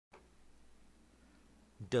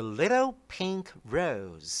The Little Pink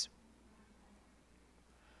Rose.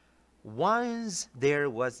 Once there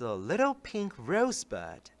was a little pink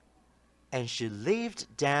rosebud, and she lived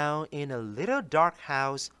down in a little dark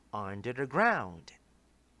house under the ground.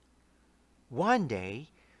 One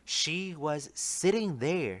day, she was sitting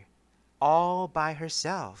there all by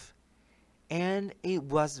herself, and it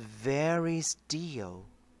was very still.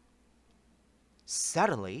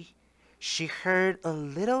 Suddenly, she heard a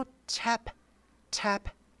little tap, tap,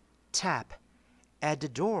 tap at the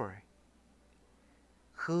door.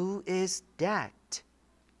 "Who is that?"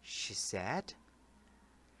 she said.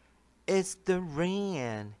 "It's the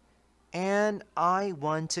rain, and I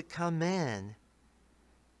want to come in,"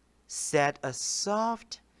 said a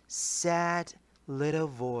soft, sad little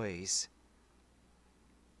voice.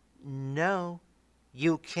 "No,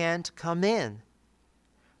 you can't come in,"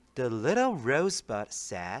 the little rosebud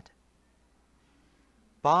said.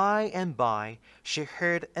 By and by, she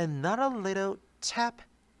heard another little tap,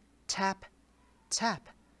 tap, tap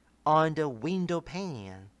on the window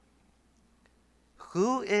pane.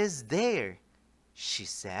 "Who is there?" she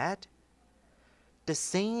said. The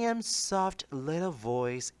same soft little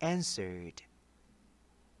voice answered.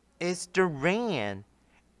 "It's the rain,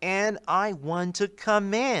 and I want to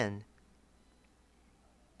come in."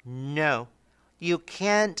 "No, you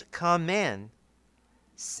can't come in,"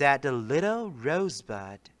 said the little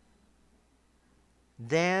rosebud.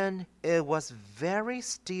 Then it was very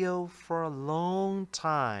still for a long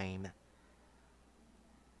time.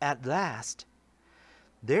 At last,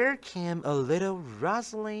 there came a little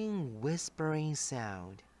rustling, whispering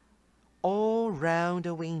sound all round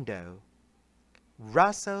the window.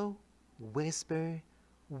 Rustle, whisper,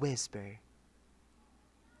 whisper.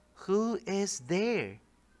 "Who is there?"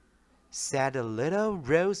 said the little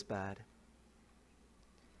rosebud.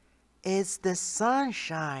 "It's the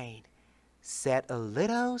sunshine," said a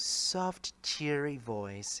little soft, cheery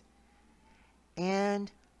voice.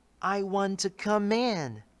 "And I want to come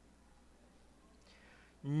in."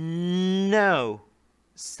 "No,"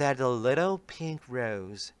 said the little pink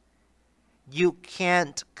rose. "You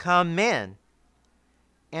can't come in."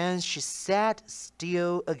 And she sat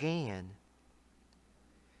still again.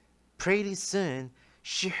 Pretty soon,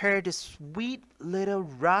 she heard a sweet little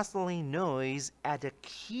rustling noise at the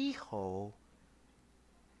keyhole.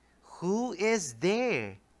 "Who is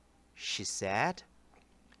there?" she said.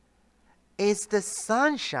 "It's the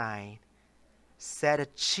sunshine," said a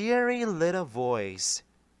cheery little voice.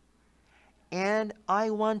 "And I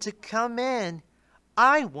want to come in.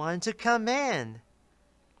 I want to come in."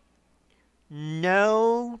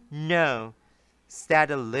 "No, no," said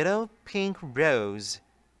the little pink rose.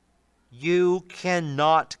 "You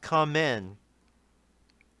cannot come in."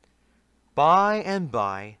 By and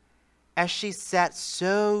by, as she sat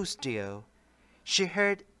so still, she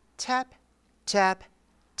heard tap, tap,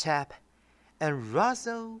 tap, and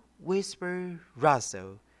rustle, whisper,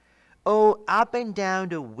 rustle, all up and down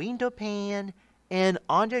the window pane, and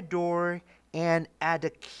on the door, and at the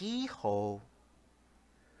keyhole.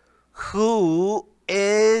 "Who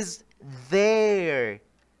is there?"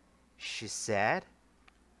 she said.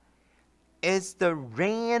 "It's the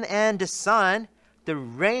rain and the sun, the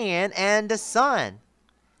rain and the sun,"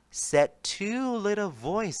 said two little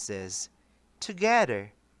voices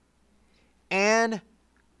together. "And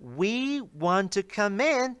we want to come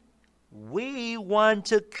in, we want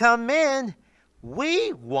to come in,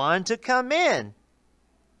 we want to come in."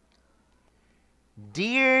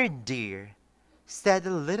 "Dear, dear," said the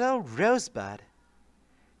little rosebud,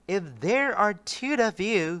 "if there are two of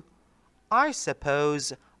you, I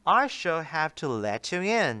suppose I shall have to let you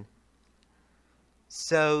in."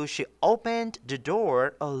 So she opened the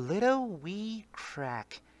door a little wee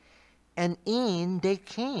crack, and in they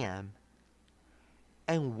came.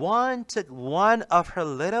 And one took one of her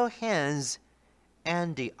little hands,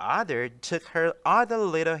 and the other took her other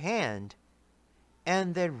little hand,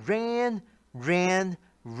 and they ran, ran,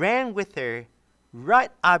 ran with her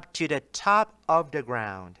right up to the top of the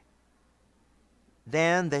ground.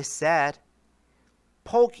 Then they said,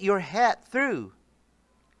 "Poke your head through."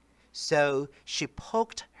 So she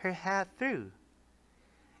poked her head through,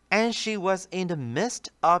 and she was in the midst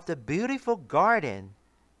of the beautiful garden.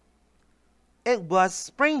 It was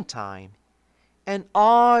springtime, and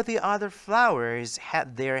all the other flowers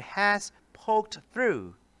had their heads poked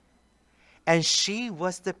through, and she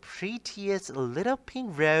was the prettiest little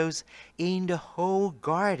pink rose in the whole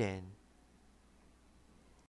garden.